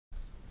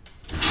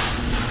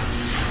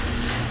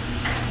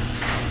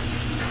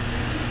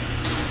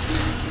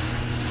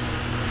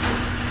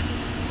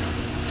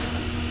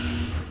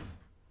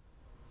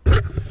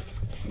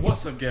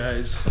What's up,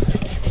 guys?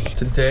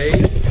 Today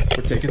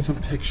we're taking some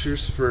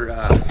pictures for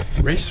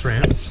race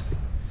ramps,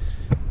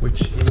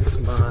 which is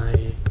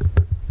one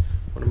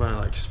of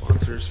my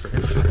sponsors for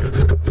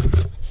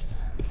Instagram.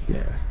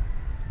 Yeah,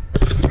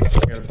 I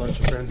got a bunch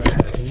of friends. I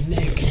have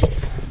Nick,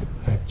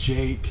 I have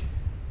Jake,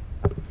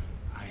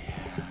 I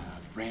have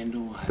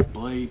Randall, I have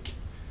Blake.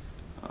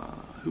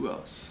 Who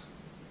else?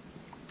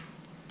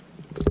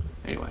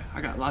 Anyway, I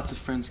got lots of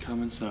friends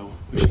coming, so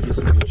we should get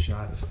some good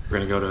shots. We're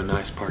gonna go to a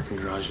nice parking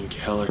garage in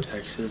Keller,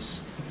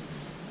 Texas,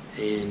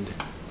 and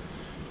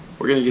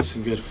we're gonna get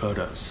some good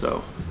photos,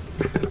 so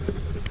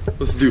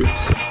let's do it.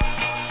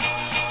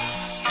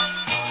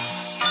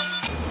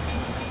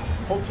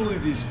 Hopefully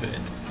these fit.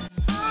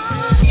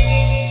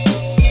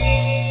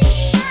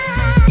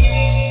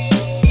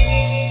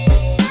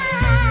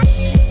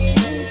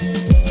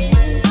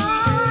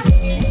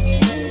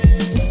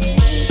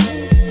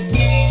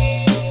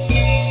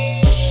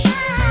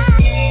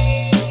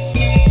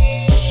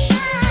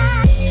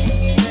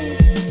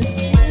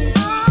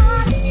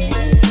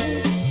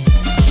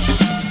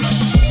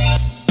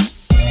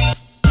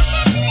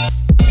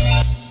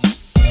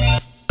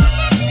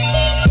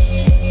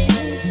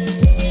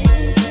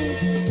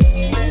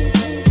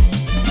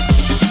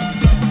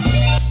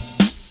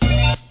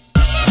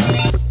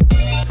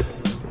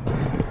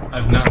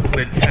 I've not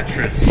played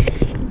Tetris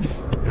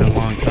in a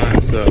long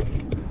time, so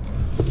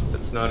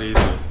it's not easy.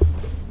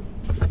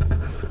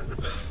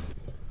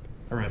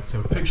 Alright,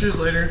 so pictures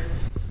later,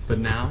 but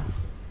now,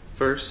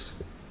 first,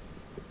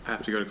 I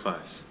have to go to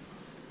class.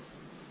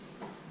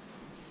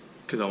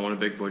 Because I want a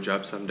big boy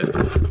job someday.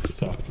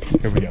 So,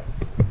 here we go.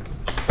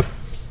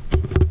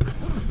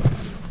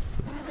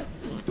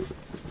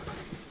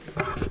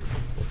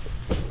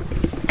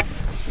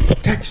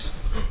 Tex!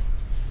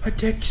 Hi,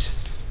 Tex!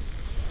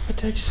 Hi,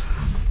 Tex!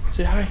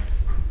 Say hi.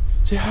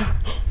 Say hi.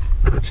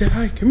 Say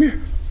hi. Come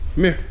here.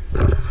 Come here.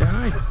 Say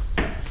hi.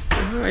 Say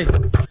hi.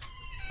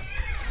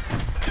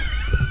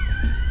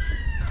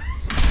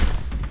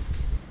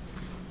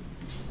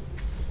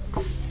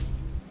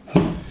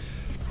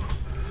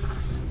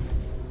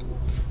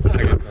 I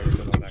guess I would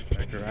put my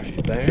backpack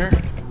right there.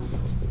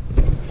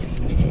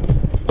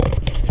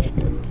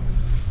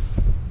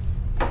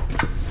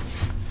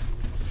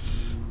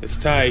 It's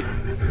tight.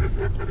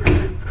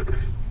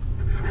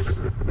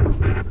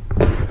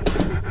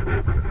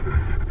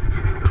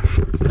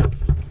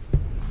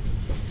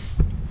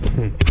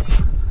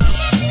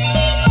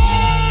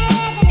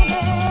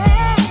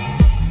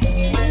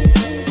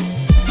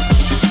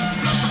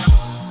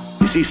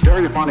 You see,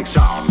 stereophonic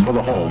sound for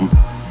the home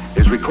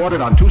is recorded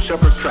on two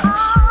separate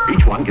tracks,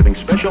 each one giving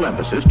special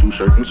emphasis to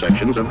certain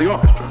sections of the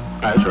orchestra,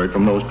 as heard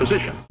from those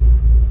positioned.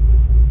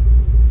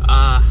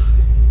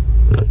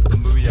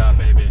 Mooyah,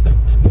 baby.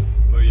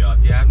 Mooyah.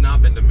 If you have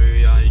not been to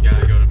Mooyah, you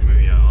gotta go to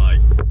Mooyah.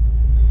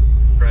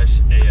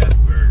 Fresh AF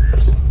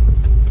burgers.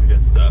 Some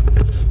good stuff.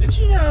 Did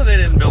you know they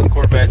didn't build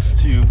Corvettes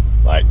to,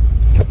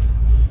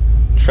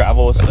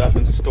 travel with stuff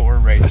and store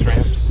race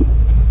ramps?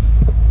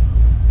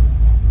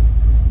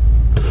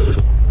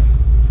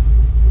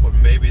 Or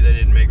maybe they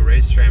didn't make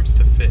race ramps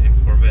to fit in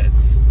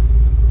Corvettes.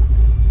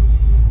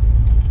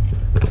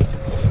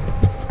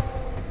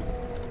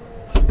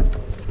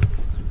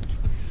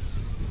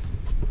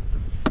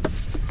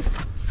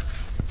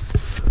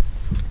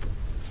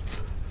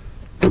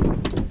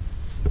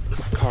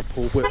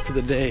 Carpool whip for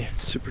the day.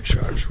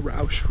 Supercharged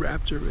Roush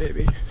Raptor,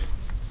 baby.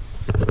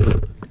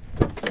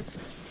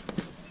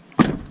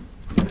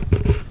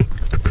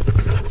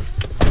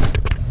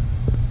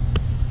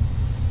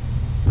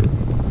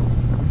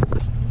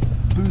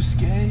 Boost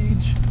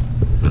gauge.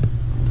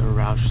 The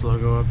Roush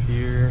logo up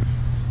here.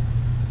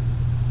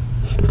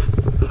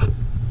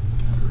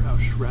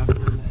 Roush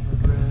Raptor in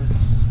the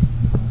headrest.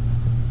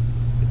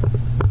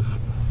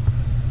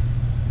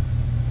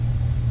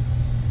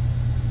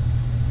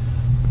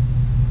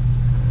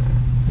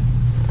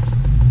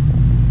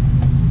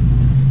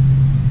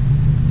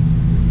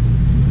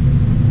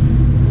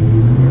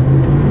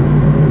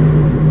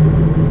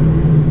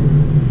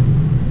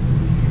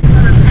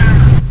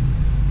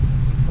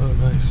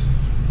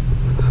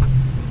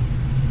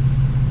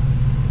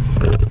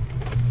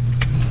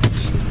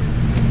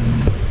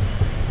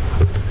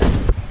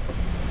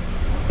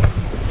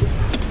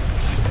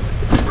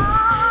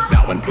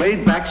 When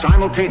played back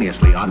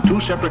simultaneously on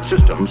two separate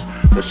systems,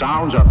 the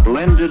sounds are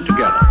blended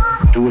together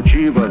to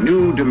achieve a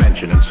new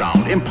dimension in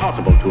sound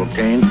impossible to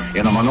obtain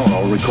in a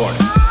monaural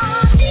recording.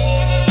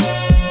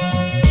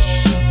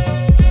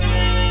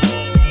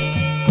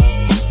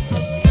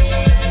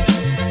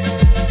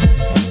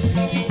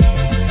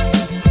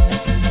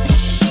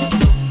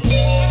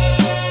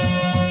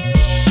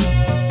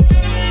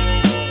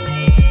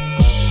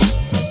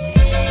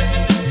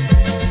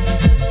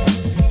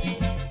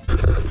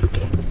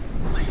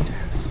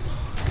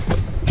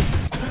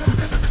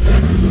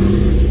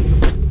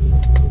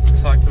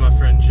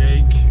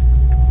 Jake.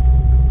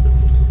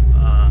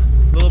 A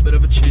little bit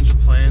of a change of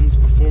plans.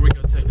 Before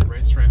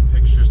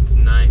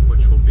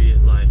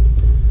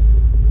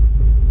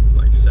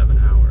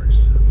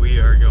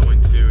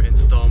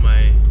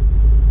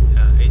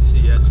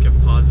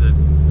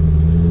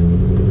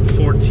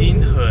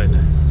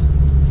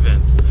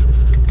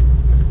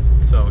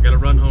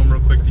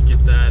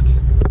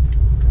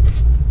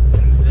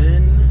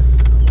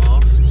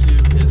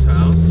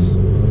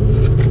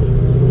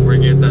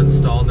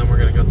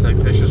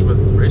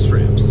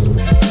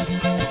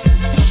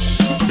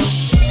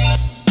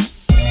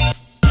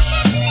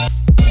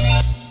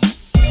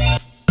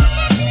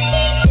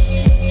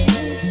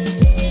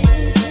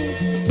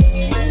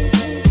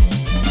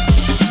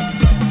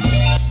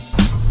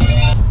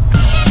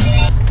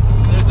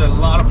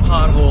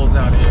holes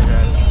out here,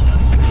 guys.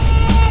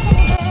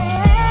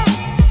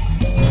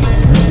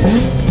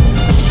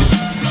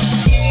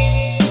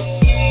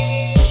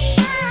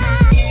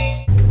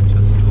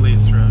 Just the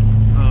lease road.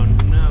 Oh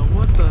no,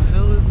 what the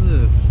hell is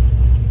this?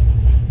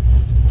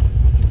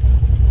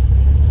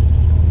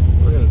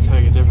 We're gonna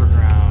take a different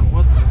route.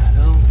 What the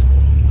hell?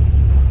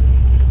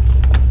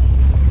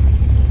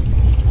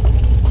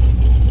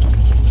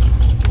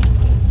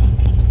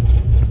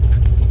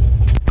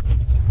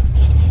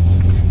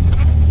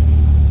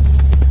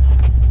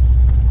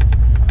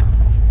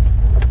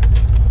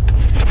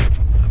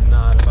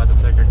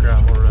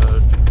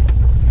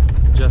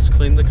 Just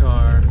cleaned the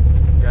car.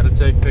 Gotta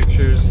take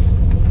pictures.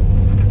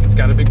 It's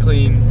gotta be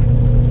clean.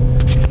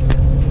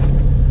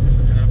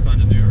 Gotta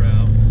find a new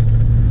route.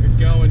 Good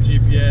going,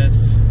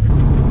 GPS.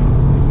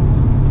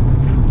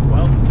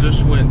 Well,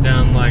 just went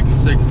down like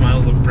 6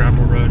 miles of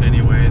gravel road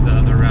anyway, the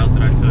other route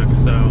that I took,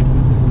 so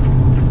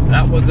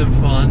that wasn't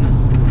fun,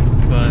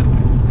 but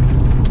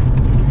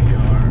we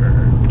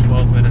are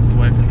 12 minutes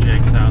away from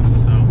Jake's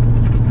house, so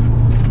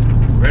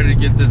ready to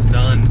get this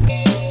done.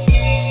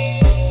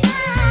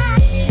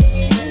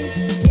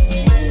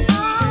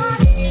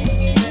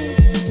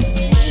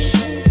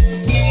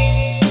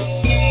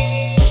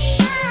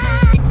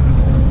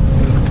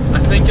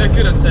 I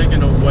could have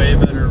taken a way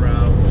better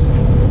route.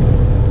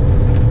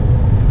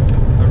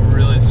 I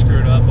really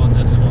screwed up on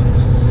this one.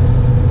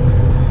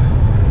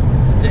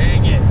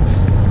 Dang it.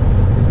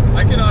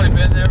 I could already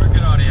been there, we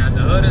could already had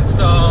the hood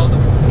installed.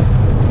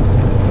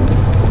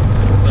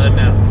 But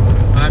no,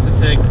 I have to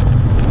take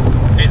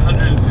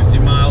 850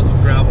 miles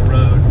of gravel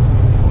road.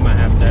 I might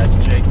have to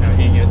ask Jake how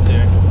he gets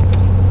here.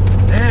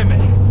 Damn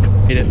it.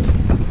 Hate it.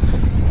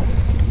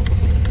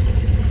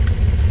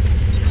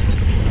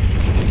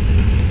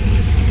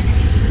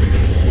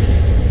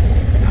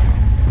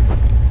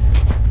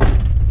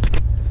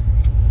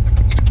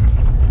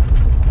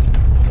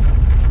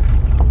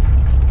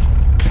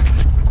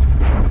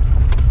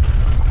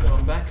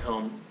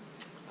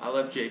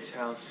 Jake's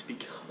house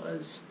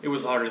because it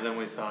was harder than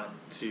we thought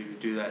to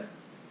do that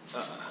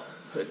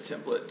hood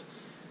template.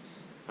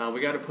 We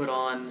got to put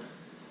on,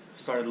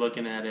 started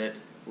looking at it,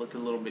 looked a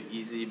little bit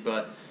easy,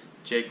 but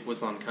Jake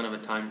was on kind of a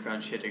time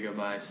crunch. He had to go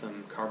buy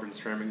some carbon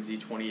ceramic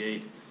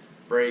Z28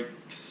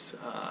 brakes,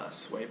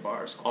 sway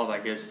bars, all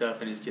that good stuff,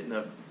 and he's getting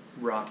a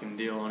rocking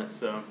deal on it,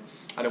 so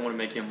I didn't want to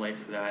make him late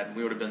for that.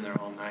 We would have been there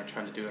all night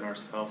trying to do it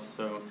ourselves,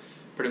 so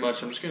pretty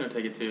much I'm just going to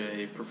take it to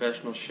a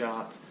professional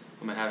shop.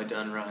 I'm going to have it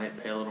done right,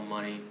 pay a little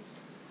money.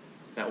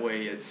 That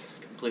way it's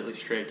completely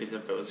straight, because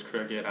if it was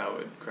crooked, I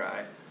would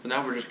cry. So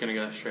now we're just going to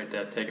go straight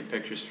to taking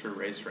pictures for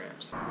race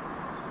ramps.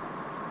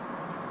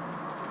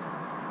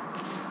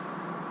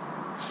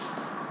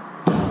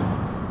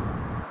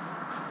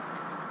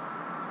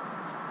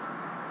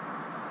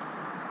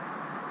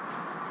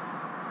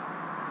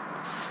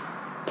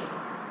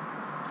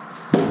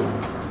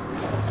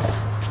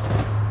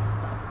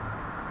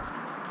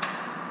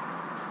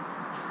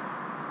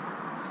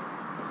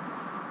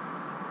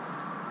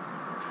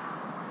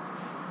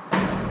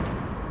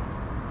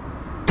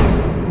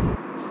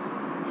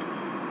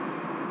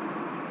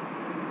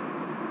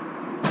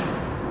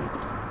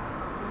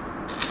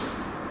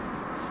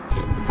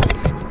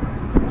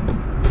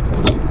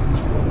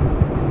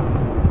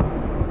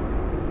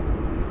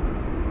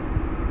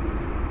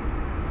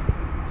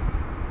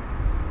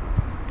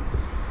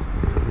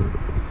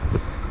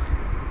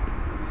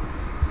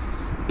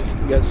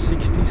 Got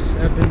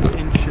 67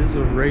 inches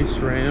of race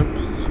ramps.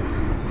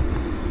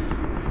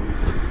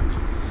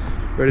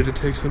 Ready to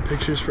take some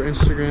pictures for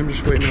Instagram.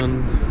 Just waiting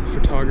on the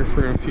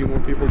photographer and a few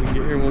more people to get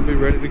here and we'll be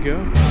ready to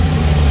go.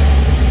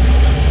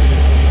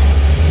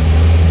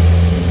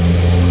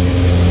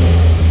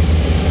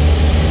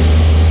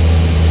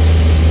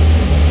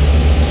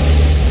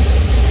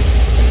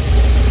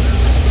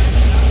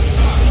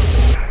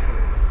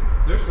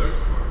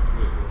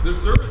 Their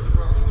service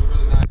department is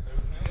really nice.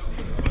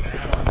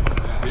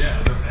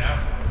 Yeah, they're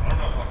assholes. I don't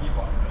know how he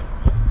bought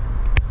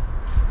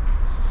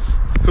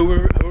that. Who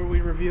are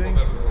we reviewing?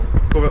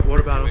 Corvette. What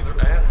about them?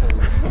 They're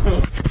assholes.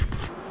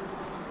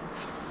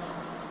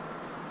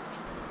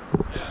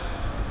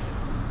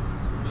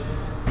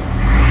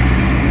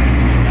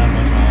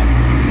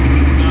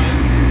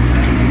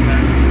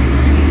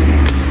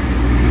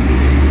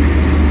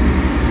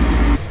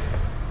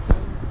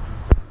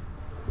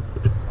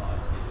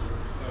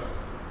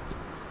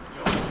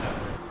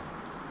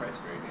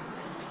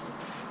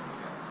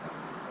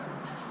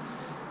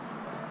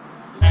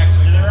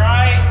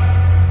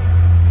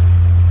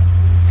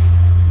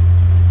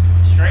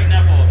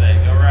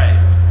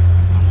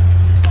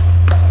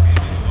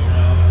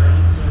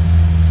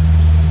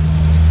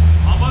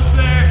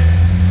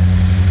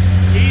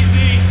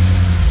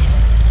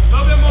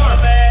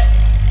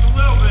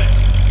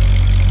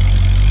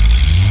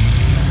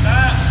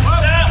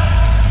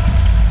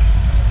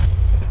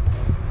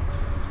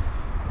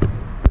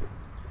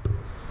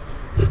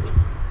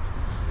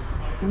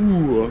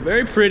 Ooh,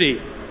 very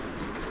pretty.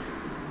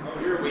 Oh,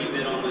 you're a wee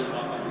bit on this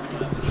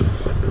side.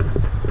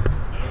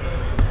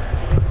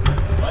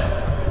 What?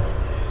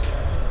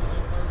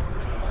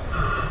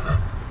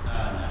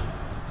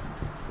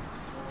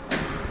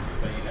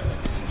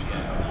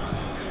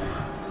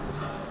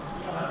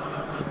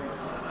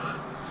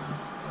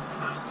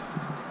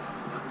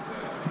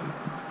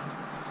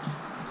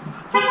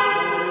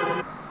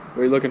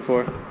 What are you looking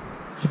for?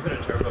 Should put a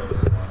turbo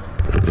this one.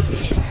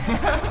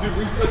 Dude,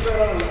 we put that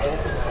on an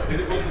Ultima,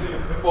 and it was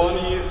the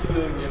funniest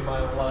thing in my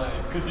life,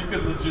 because you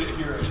could legit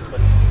hear it.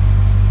 Like,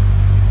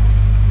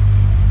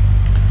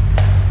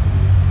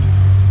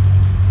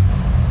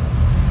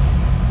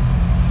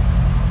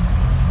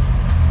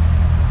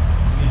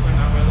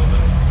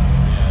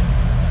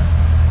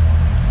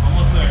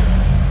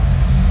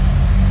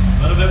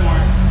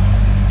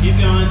 Keep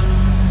going.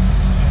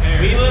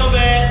 Wait a little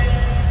bit.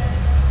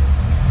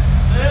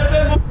 A little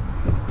bit more.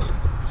 I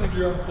think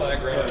you're on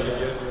flag right now.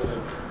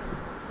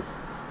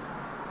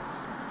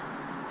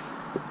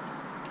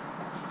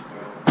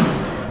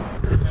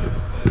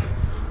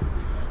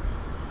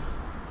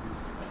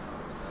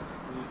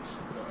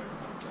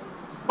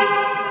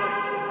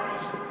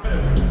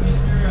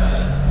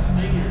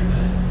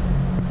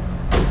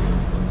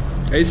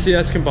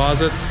 ACS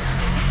Composites.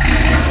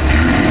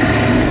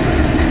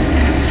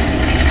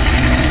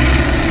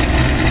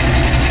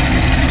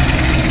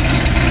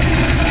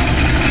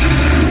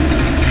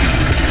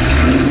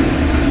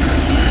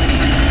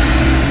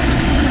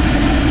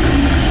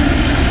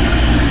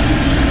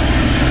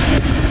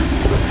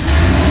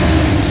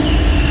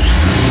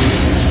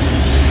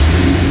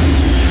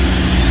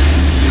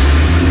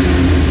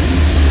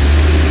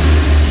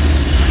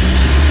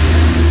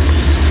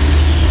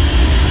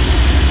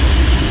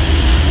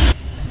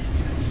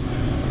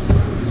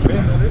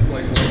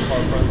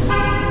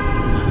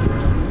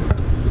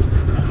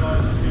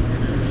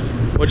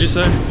 What'd you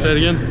say? Say it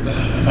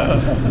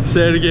again.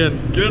 Say it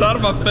again. Get it out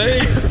of my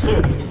face!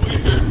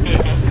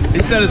 He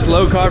said it's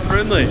low car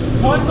friendly.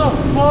 What the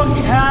fuck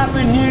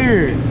happened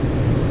here?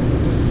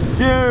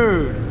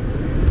 Dude,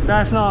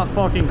 that's not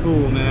fucking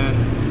cool, man.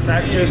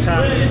 That just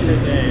happened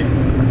today.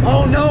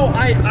 Oh no,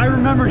 I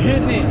remember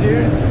hitting it,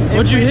 dude.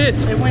 What'd you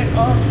hit? It went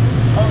up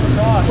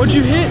across. What'd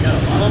you hit?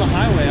 On the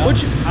highway.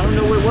 I don't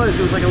know what it was.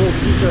 It was like a little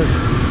piece of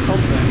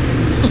something.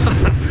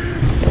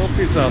 A little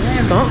piece of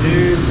something.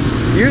 Dude.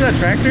 You hear that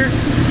tractor?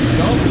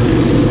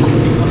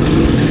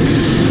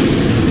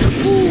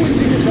 Ooh, we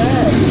did it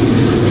bad.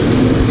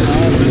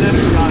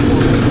 Vanessa got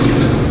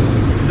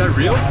one. Is that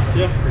real?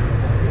 Yeah.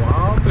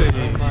 Wow,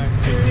 baby.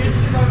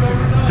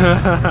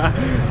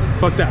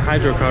 Fuck that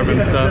hydrocarbon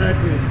stuff.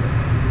 Exactly.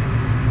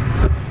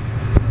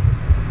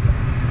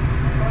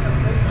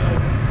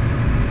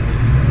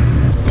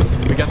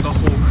 We got the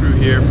whole crew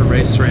here for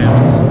race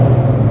ramps.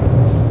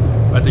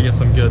 About to get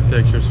some good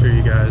pictures for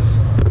you guys.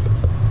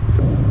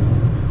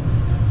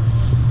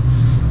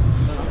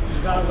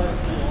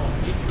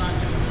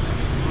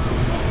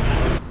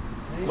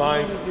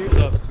 Mike, what's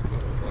up?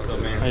 What's up,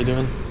 man? How you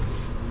doing?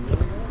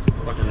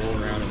 Fucking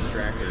rolling around in the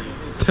tractor.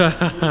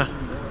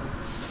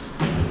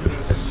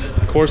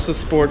 Corsa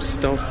Sports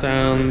don't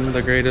sound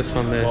the greatest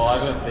on this. Well, I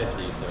went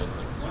 50, so it's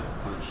like super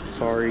punchy.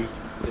 Sorry.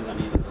 Because I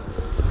need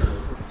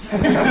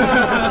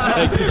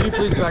Hey, could you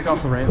please back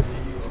off the ramp?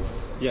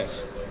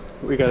 Yes.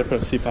 We gotta put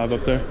a C5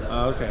 up there.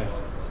 Okay.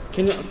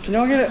 Can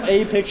y'all get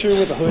a picture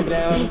with the hood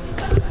down?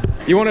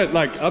 You want it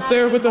like up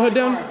there with the hood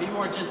down? Be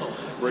more gentle.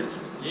 It's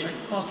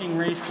fucking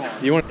race car.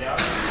 You want?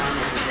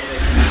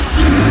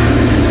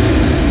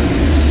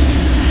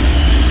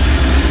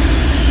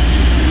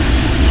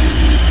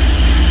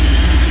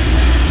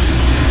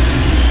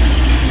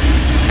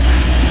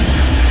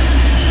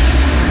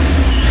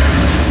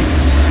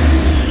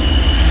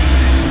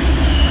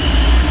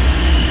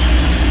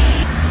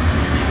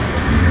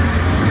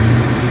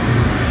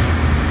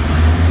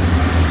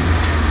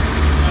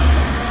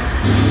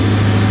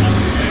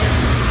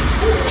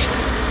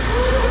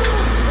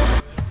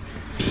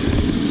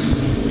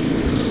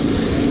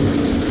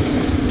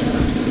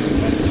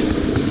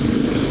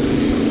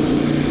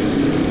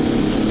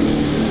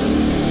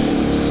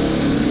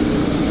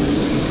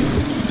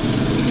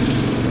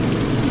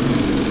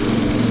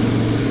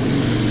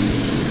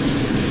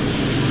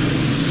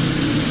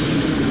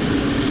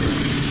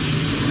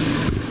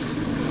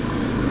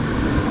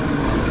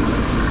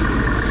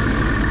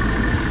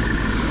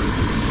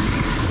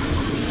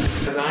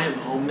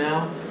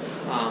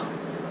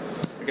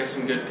 I got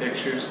some good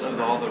pictures of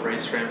all the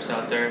race ramps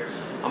out there.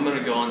 I'm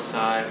gonna go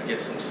inside and get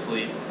some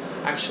sleep.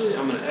 Actually,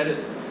 I'm gonna edit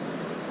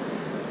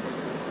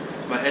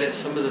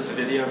some of this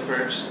video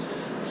first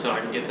so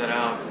I can get that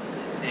out,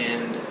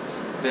 and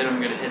then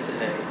I'm gonna hit the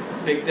hay.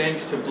 Big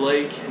thanks to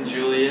Blake and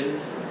Julian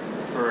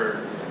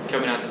for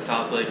coming out to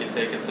South Lake and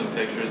taking some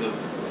pictures of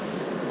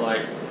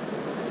like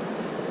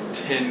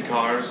 10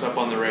 cars up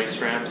on the race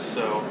ramps,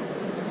 so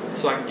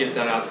I can get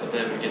that out to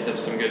them and get them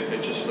some good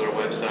pictures for their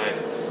website.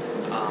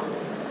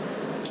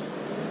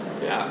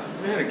 Yeah,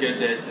 we had a good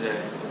day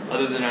today.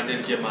 Other than I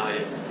didn't get my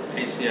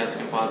ACS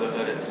composite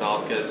hood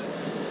installed because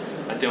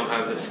I don't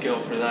have the skill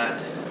for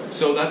that.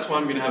 So that's why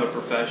I'm going to have a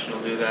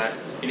professional do that.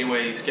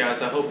 Anyways,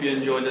 guys, I hope you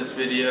enjoyed this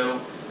video.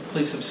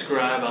 Please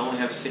subscribe. I only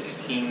have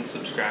 16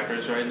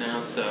 subscribers right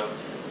now, so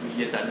if you can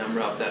get that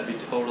number up, that'd be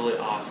totally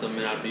awesome,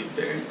 and I'd be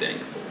very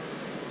thankful.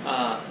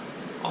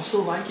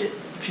 Also, like it.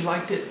 If you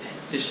liked it,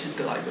 just hit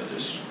the like button.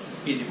 Just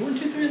easy. 1,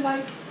 2, 3,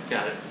 like.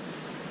 Got it.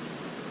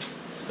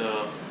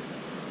 So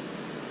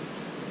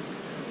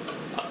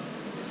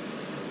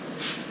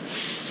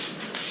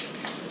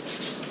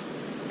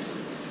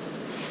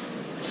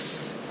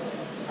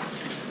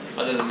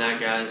Other than that,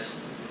 guys,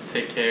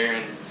 take care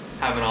and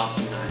have an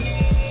awesome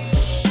night.